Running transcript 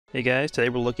Hey guys, today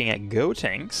we're looking at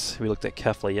Gotenks. We looked at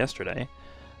Kefla yesterday.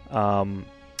 I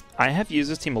have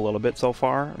used this team a little bit so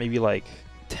far, maybe like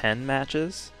 10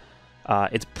 matches.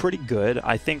 It's pretty good.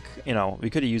 I think, we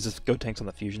could have used this Gotenks on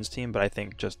the Fusions team, but I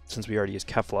think just since we already used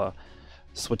Kefla,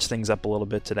 switch things up a little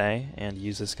bit today and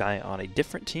use this guy on a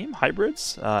different team,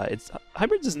 Hybrids.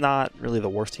 Hybrids is not really the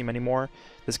worst team anymore.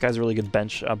 This guy's a really good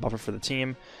bench buffer for the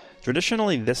team.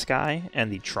 Traditionally, this guy and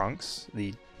the Trunks,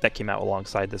 that came out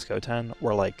alongside this Goten,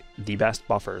 were like the best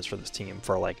buffers for this team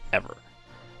for like ever.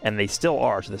 And they still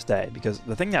are to this day, because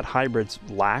the thing that Hybrids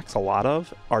lacks a lot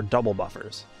of are double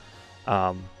buffers.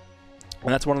 And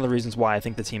that's one of the reasons why I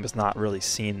think the team is not really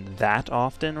seen that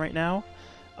often right now.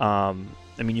 I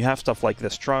mean, you have stuff like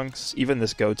this Trunks, even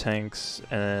this Gotenks,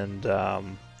 and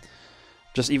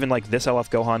just even like this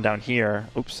LF Gohan down here.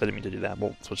 Oops, I didn't mean to do that.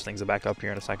 We'll switch things back up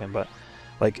here in a second. But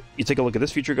like, you take a look at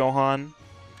this future Gohan,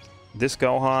 this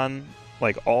Gohan,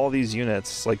 like all these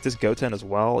units, like this Goten as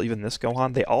well, even this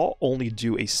Gohan, they all only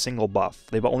do a single buff.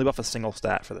 They only buff a single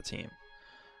stat for the team.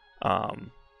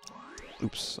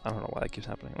 Oops, I don't know why that keeps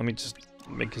happening. Let me just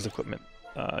make his equipment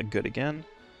good again.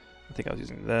 I think I was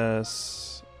using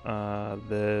this,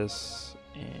 this,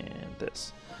 and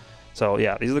this. So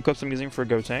yeah, these are the equips I'm using for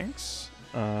Gotenks.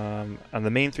 And the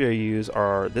main three I use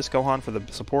are this Gohan for the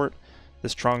support,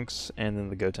 this Trunks, and then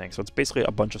the Gotenks. So it's basically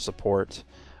a bunch of support.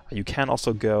 You can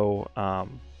also go,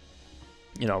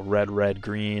 red, red,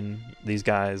 green, these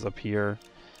guys up here.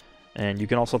 And you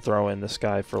can also throw in this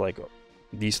guy for, like,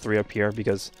 these three up here,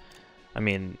 because, I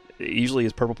mean, it usually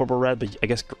is purple, purple, red, but I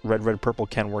guess red, red, purple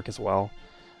can work as well.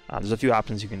 There's a few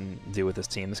options you can do with this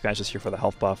team. This guy's just here for the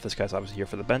health buff. This guy's obviously here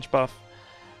for the bench buff.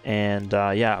 And,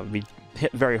 yeah, we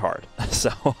hit very hard.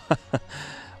 So,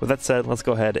 with that said, let's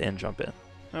go ahead and jump in.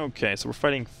 Okay, so we're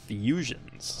fighting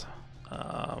Fusions.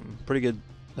 Pretty good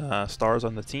stars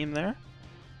on the team there.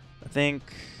 I think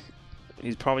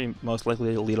he's probably most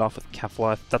likely to lead off with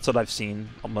Kefla. That's what I've seen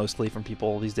mostly from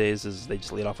people these days, is they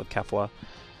just lead off with Kefla.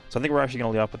 So I think we're actually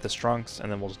going to lead off with this Trunks, and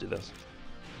then we'll just do this.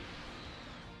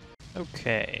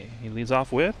 Okay, he leads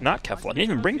off with not Kefla. He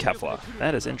didn't even bring Kefla.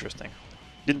 That is interesting.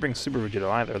 Didn't bring Super Vegito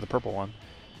either, the purple one.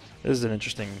 This is an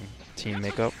interesting team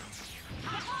makeup.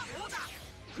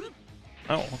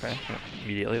 Oh, okay.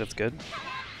 Immediately, that's good.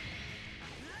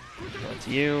 That's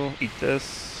you. Eat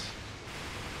this.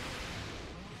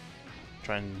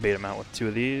 Try and bait him out with two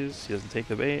of these. He doesn't take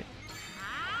the bait.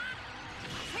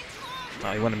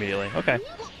 Oh, he went immediately. Okay.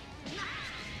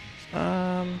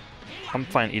 I'm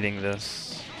fine eating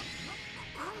this.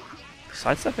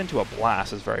 Sidestep into a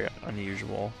blast is very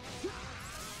unusual.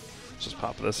 Let's just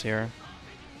pop this here.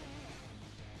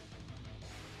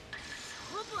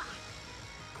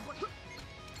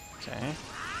 Okay.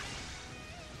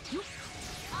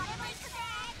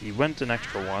 He went an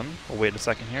extra one. We'll wait a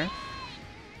second here.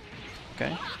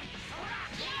 Okay.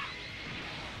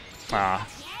 Ah.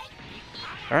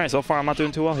 Alright, so far I'm not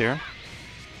doing too well here.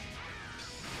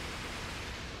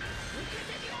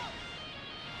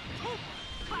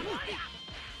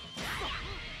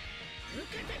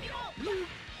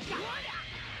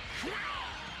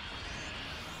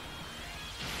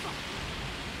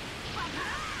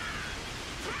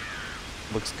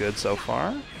 Looks good so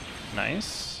far.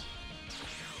 Nice.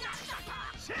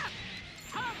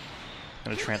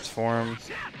 Gonna transform.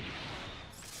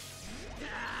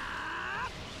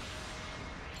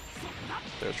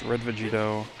 There's Red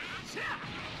Vegito.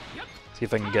 See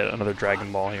if I can get another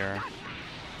Dragon Ball here.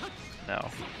 No.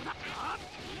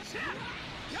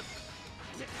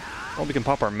 Well, we can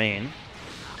pop our main.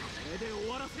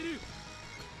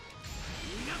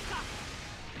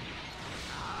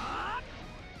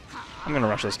 I'm gonna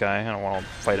rush this guy. I don't want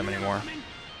to fight him anymore.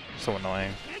 So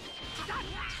annoying.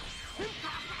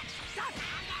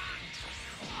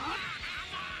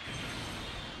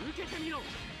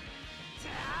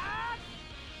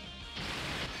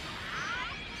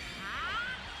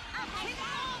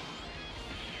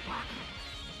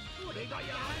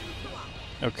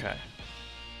 Okay.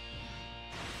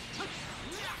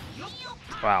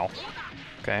 Wow.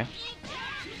 Okay.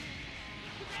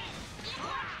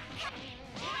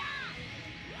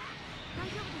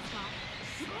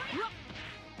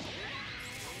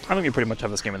 I think we pretty much have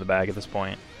this game in the bag at this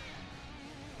point.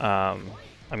 I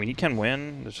mean, he can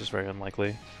win. It's just very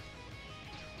unlikely.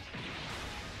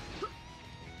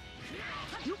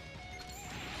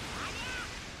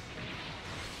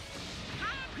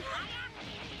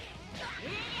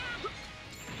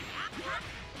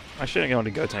 I shouldn't go into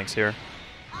Gotenks here.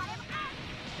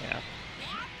 Yeah.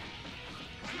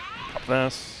 Pop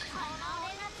this.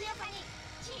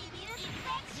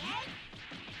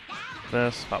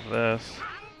 Pop this.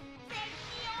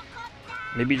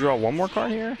 Maybe draw one more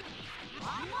card here?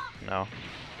 No.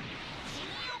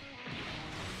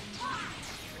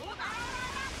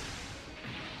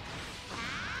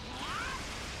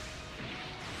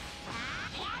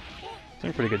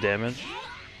 Doing pretty good damage.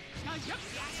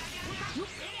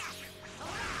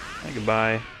 Hey,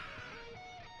 goodbye.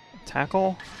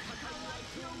 Tackle?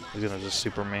 He's gonna just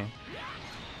super me.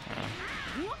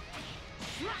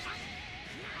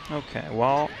 Okay,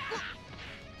 well...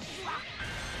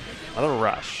 Another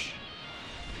rush.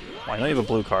 Well, I know you have a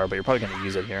blue card, but you're probably gonna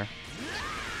use it here.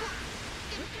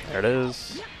 There it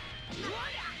is.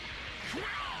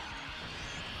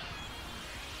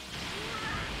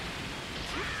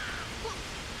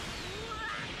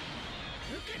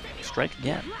 Strike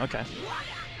again. Okay.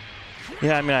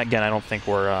 Yeah, I mean, again, I don't think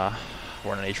we're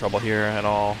in any trouble here at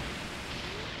all.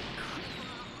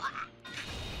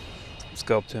 Let's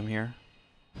go up to him here.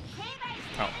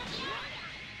 Oh.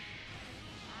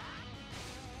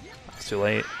 That's too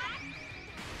late.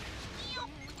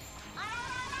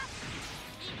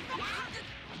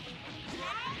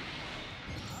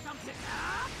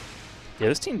 Yeah,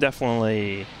 this team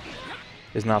definitely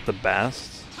is not the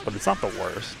best, but it's not the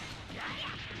worst.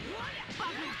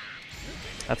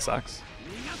 That sucks.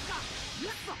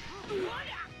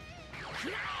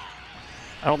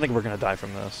 I don't think we're gonna die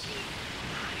from this.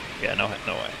 Yeah, no way.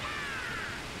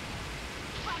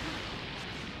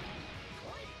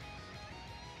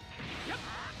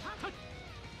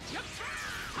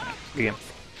 Good game.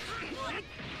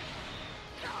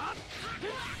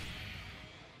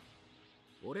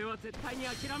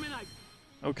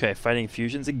 Okay, fighting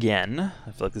fusions again.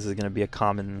 I feel like this is gonna be a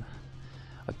common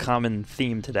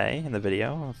theme today in the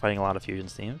video. I'm fighting a lot of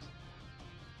fusions teams.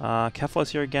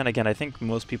 Kefla's here again. Again, I think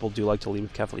most people do like to lead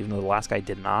with Kefla, even though the last guy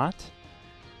did not.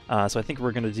 So I think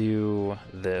we're going to do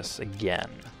this again.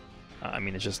 I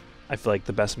mean, it's just, I feel like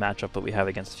the best matchup that we have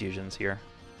against fusions here.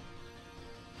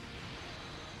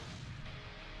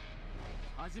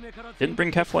 Didn't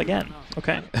bring Kefla again.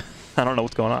 Okay. I don't know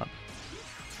what's going on.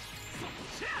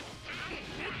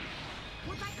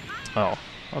 Oh,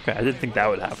 okay. I didn't think that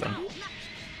would happen.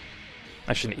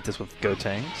 I shouldn't eat this with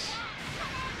Gotenks.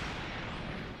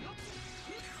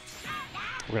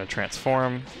 We're going to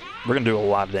transform. We're going to do a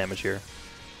lot of damage here.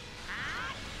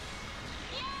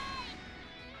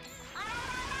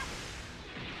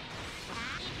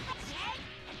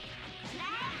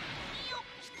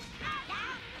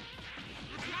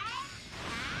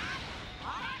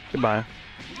 Goodbye.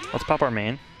 Let's pop our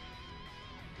main.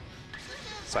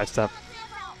 Sidestep.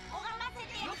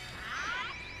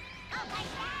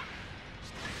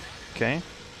 Okay.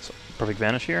 So perfect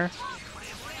vanish here.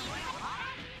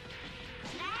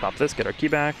 Pop this, get our key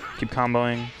back, keep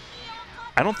comboing.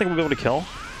 I don't think we'll be able to kill.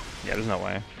 Yeah, there's no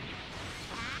way.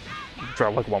 Draw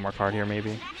like one more card here,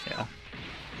 maybe. Yeah.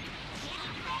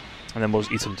 And then we'll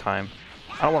just eat some time.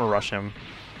 I don't want to rush him.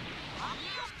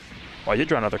 Oh, I did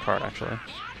draw another card, actually.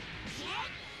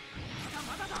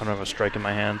 I don't have a strike in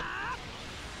my hand.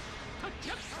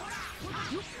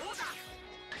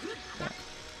 Okay.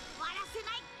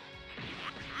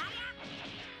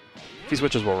 If he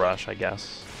switches, we'll rush, I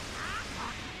guess.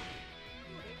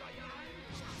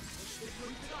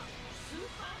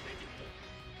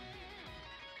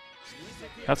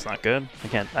 That's not good.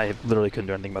 I literally couldn't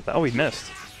do anything about that. Oh, he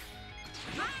missed.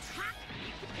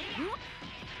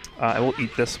 I will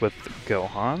eat this with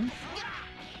Gohan.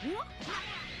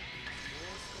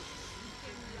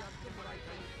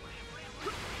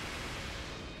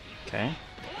 Okay.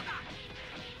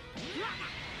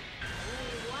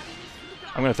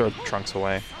 I'm going to throw the Trunks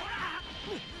away.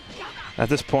 At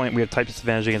this point, we have type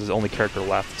disadvantage against his only character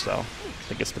left, so I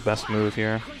think it's the best move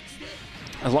here.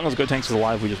 As long as Gotenks is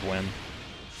alive, we just win.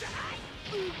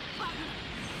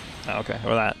 Oh, okay,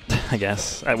 well that, I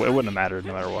guess. It wouldn't have mattered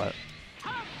no matter what.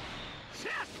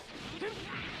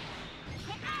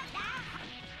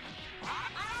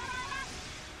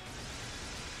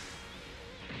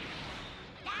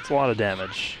 It's a lot of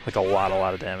damage. Like a lot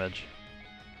of damage.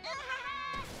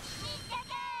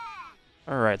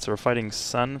 Alright, so we're fighting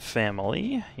Sun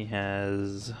Family. He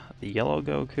has the yellow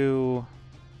Goku.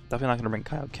 Definitely not going to bring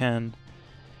Kaioken.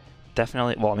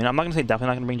 Definitely, well, I mean, I'm not going to say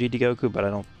definitely not going to bring GT Goku, but I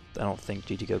don't think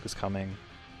GT Goku's coming.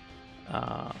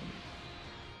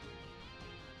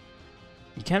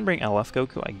 You can bring LF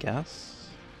Goku, I guess.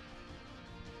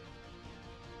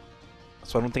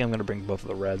 So I don't think I'm going to bring both of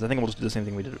the reds. I think we'll just do the same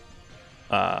thing we did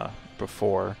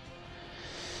before.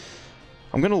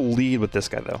 I'm going to lead with this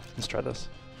guy, though. Let's try this.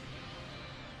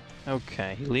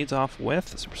 Okay, he leads off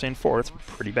with Super Saiyan 4. That's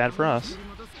pretty bad for us.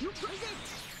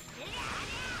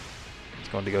 Let's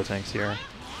go into Gotenks here.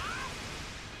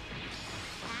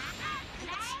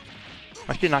 I'm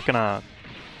actually not gonna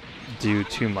do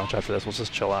too much after this. We'll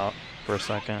just chill out for a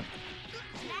second.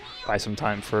 Buy some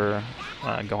time for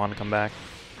Gohan to come back.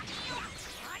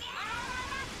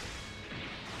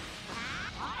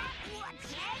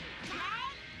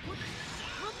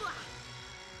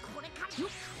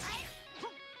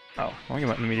 Oh, well, you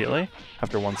went immediately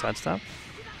after one side step.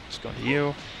 Just going to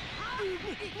you.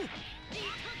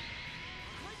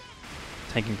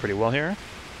 Tanking pretty well here.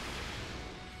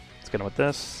 Let's get him with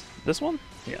this. This one?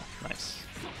 Yeah, nice.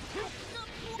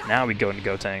 Now we go into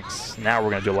Gotenks. Now we're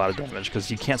going to do a lot of damage because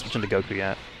you can't switch into Goku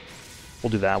yet.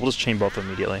 We'll do that. We'll just chain both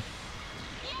immediately.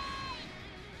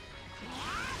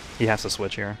 He has to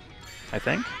switch here, I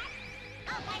think.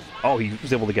 Oh, he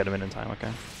was able to get him in time.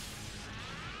 Okay.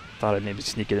 Thought I'd maybe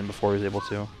sneak it in before he was able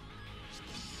to.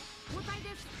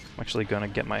 I'm actually going to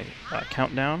get my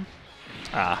countdown.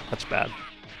 Ah, that's bad.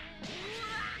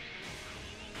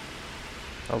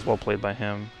 That was well played by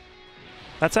him.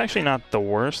 That's actually not the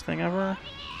worst thing ever.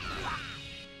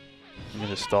 I'm gonna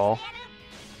just stall.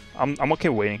 I'm okay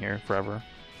waiting here forever.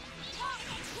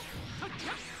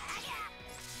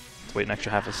 Let's wait an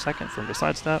extra half a second for him to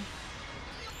sidestep.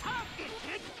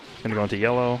 Gonna go into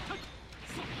yellow.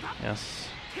 Yes.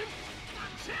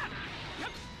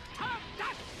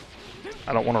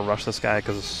 I don't want to rush this guy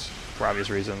because for obvious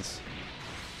reasons.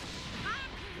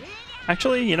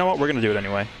 Actually, you know what? We're gonna do it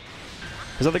anyway.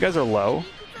 His other guys are low,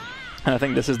 and I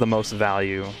think this is the most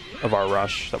value of our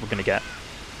rush that we're going to get.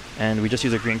 And we just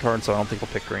use a green card, so I don't think we'll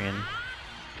pick green.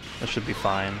 That should be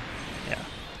fine. Yeah.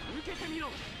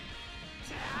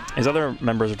 His other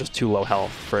members are just too low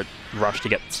health for rush to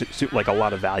get like a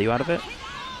lot of value out of it.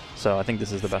 So I think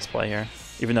this is the best play here.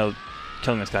 Even though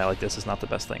killing this guy like this is not the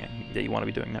best thing that you want to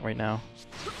be doing that right now.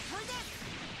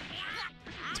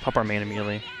 Let's pop our main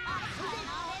immediately.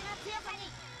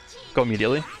 Go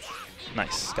immediately.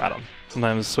 Nice, got him.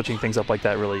 Sometimes switching things up like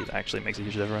that really actually makes a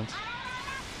huge difference.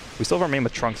 We still have our main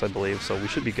with Trunks, I believe, so we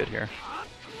should be good here.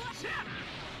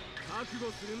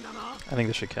 I think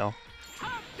this should kill.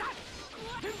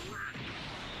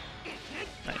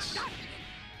 Nice.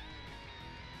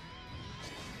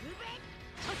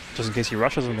 Just in case he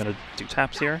rushes, I'm going to do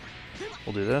taps here.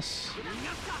 We'll do this.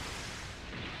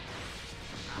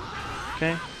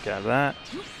 Okay, get out of that.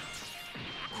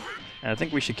 And I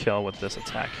think we should kill with this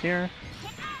attack here.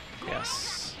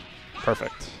 Yes.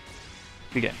 Perfect.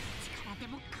 Good game.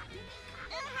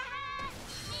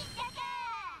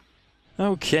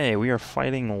 Okay, we are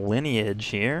fighting Lineage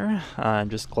here. I'm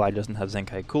just glad he doesn't have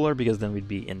Zenkai Cooler because then we'd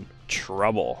be in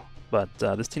trouble. But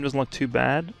this team doesn't look too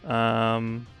bad.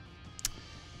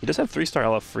 He does have 3-star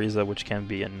LF Frieza, which can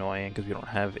be annoying because we don't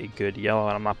have a good yellow,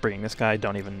 and I'm not bringing this guy,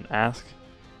 don't even ask.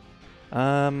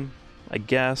 I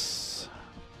guess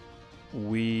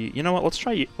you know what? Let's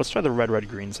try the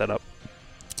red-red-green setup.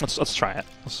 Let's try it.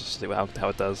 Let's just see how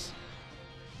it does.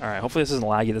 All right. Hopefully this isn't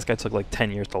laggy. This guy took like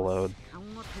 10 years to load.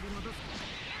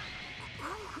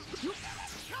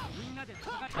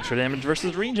 Extra damage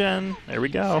versus regen. There we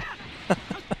go. All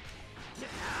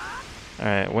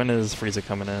right. When is Frieza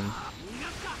coming in?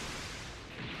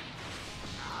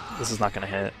 This is not gonna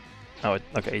hit. Oh,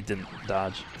 okay. He didn't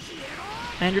dodge.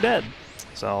 And you're dead.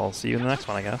 So I'll see you in the next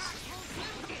one, I guess.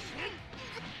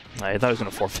 I thought he was going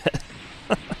to forfeit.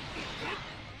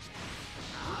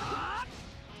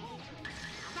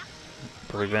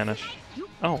 Perfect vanish.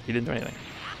 Oh, he didn't do anything.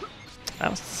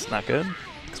 That's not good.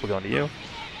 Guess we'll go into you.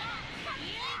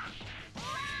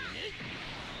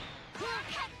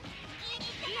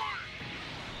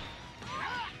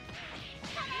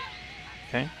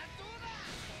 Okay.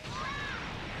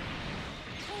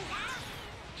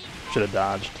 Should have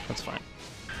dodged. That's fine.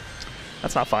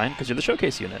 That's not fine, because you're the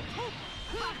showcase unit.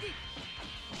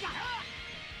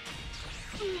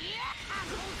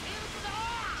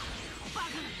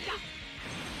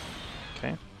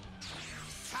 Okay.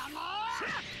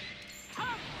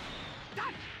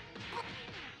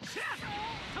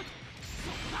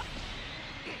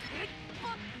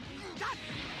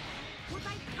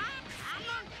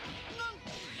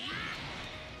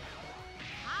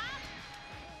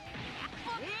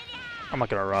 I'm not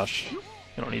gonna rush. You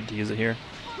don't need to use it here.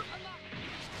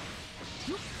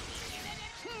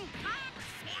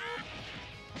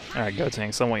 Alright,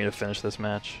 Gotenks, I want you to finish this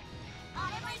match.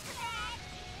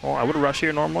 Well, I would rush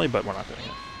here normally, but we're not doing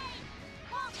it.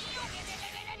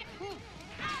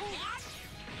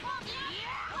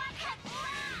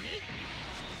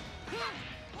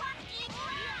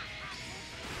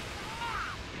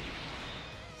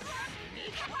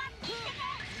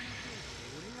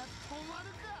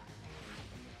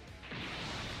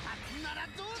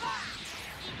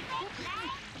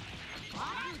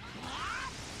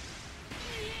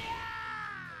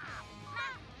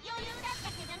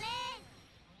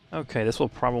 Okay, this will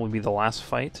probably be the last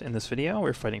fight in this video.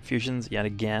 We're fighting fusions yet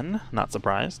again. Not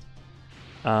surprised.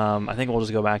 I think we'll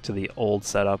just go back to the old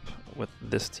setup with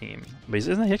this team. But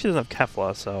he actually doesn't have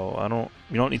Kefla, so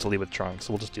we don't need to lead with Trunks,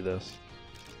 so we'll just do this.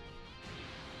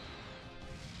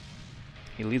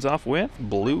 He leads off with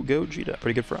Blue Gogeta.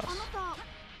 Pretty good for us.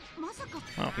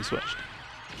 Oh, he switched.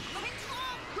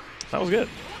 That was good.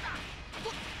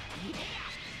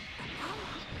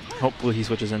 Hopefully he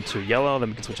switches into yellow, then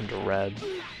we can switch into red.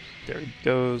 There he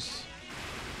goes.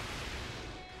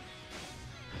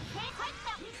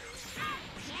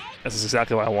 This is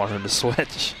exactly why I wanted him to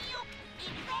switch.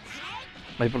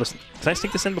 Am I able to, can I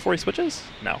sneak this in before he switches?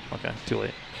 No. Okay, too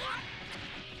late.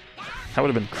 That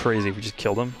would have been crazy if we just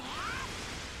killed him.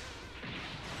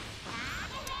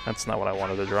 That's not what I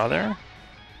wanted to draw there.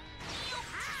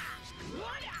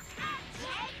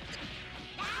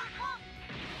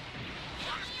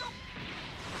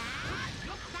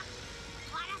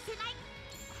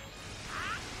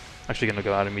 Actually gonna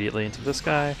go out immediately into this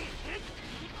guy.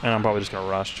 And I'm probably just gonna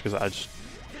rush because I just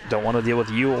don't want to deal with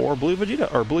you or Blue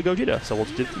Vegeta or Blue Gogeta, so we'll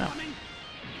just do it now.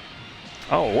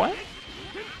 Oh, what?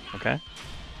 Okay.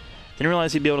 Didn't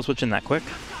realize he'd be able to switch in that quick.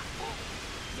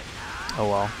 Oh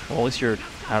well. Well, at least you're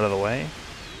out of the way.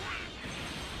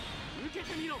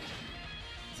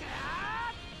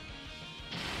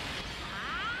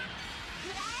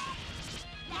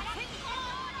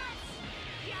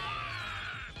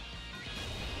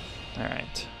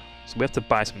 Alright. So we have to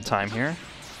buy some time here.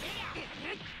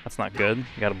 That's not good.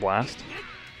 You got a blast.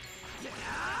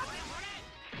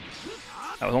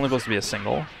 That was only supposed to be a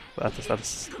single. But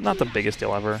that's not the biggest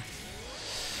deal ever.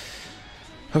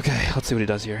 Okay, let's see what he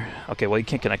does here. Okay, well, you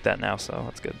can't connect that now, so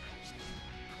that's good.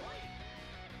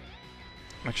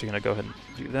 I'm actually going to go ahead and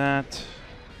do that.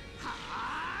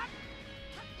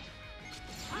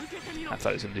 I thought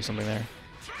he was going to do something there.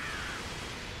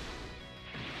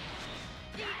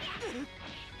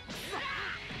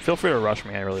 Feel free to rush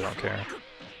me, I really don't care.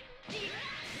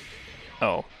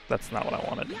 Oh, that's not what I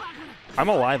wanted. I'm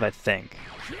alive, I think.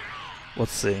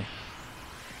 Let's see.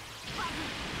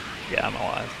 Yeah, I'm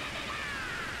alive.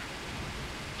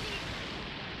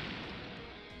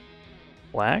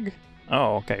 Lag?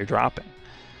 Oh, okay, you're dropping.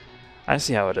 I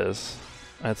see how it is.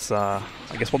 That's, I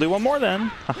guess we'll do one more then.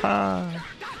 Haha.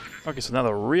 Okay, so now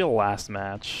the real last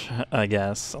match, I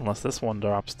guess. Unless this one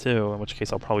drops too, in which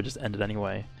case I'll probably just end it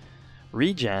anyway.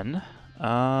 Regen. Do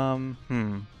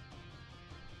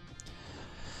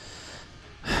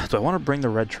I want to bring the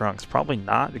red Trunks? Probably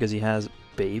not, because he has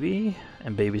Baby,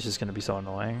 and Baby's just going to be so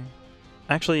annoying.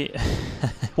 Actually,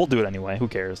 we'll do it anyway. Who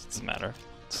cares? It doesn't matter.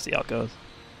 Let's see how it goes.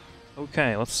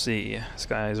 Okay, let's see. This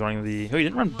guy's running the... Oh, he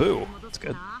didn't run Boo. That's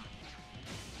good.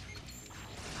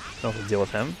 Don't have to deal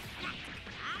with him.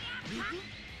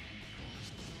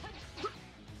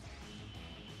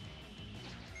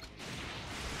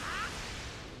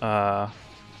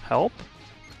 Help?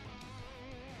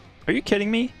 Are you kidding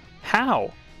me?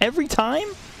 How? Every time?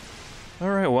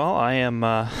 Alright, well, I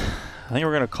think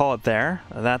we're gonna call it there.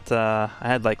 That, I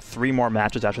had like 3 more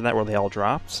matches after that where they all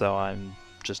dropped, so I'm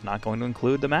just not going to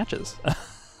include the matches.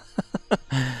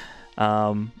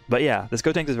 But yeah, this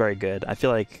Gotenks is very good. I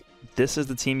feel like this is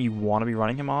the team you want to be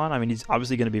running him on. I mean, he's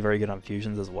obviously going to be very good on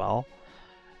Fusions as well.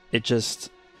 It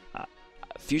just...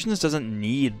 Fusions doesn't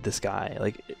need this guy.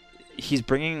 Like, he's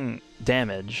bringing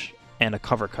damage and a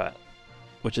cover cut,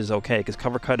 which is okay, because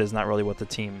cover cut is not really what the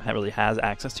team really has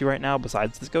access to right now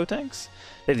besides this Gotenks.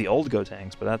 They have the old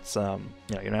Gotenks, but that's, you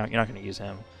know, you're not going to use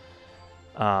him.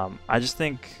 I just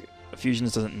think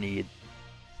Fusions doesn't need,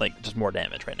 like, just more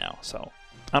damage right now, so...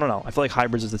 I don't know. I feel like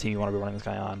Hybrids is the team you want to be running this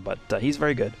guy on, but he's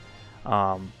very good.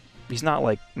 He's not,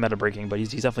 like, meta-breaking, but he's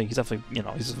definitely, you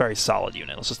know, he's a very solid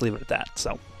unit. Let's just leave it at that.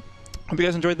 So, hope you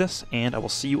guys enjoyed this, and I will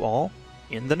see you all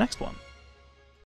in the next one.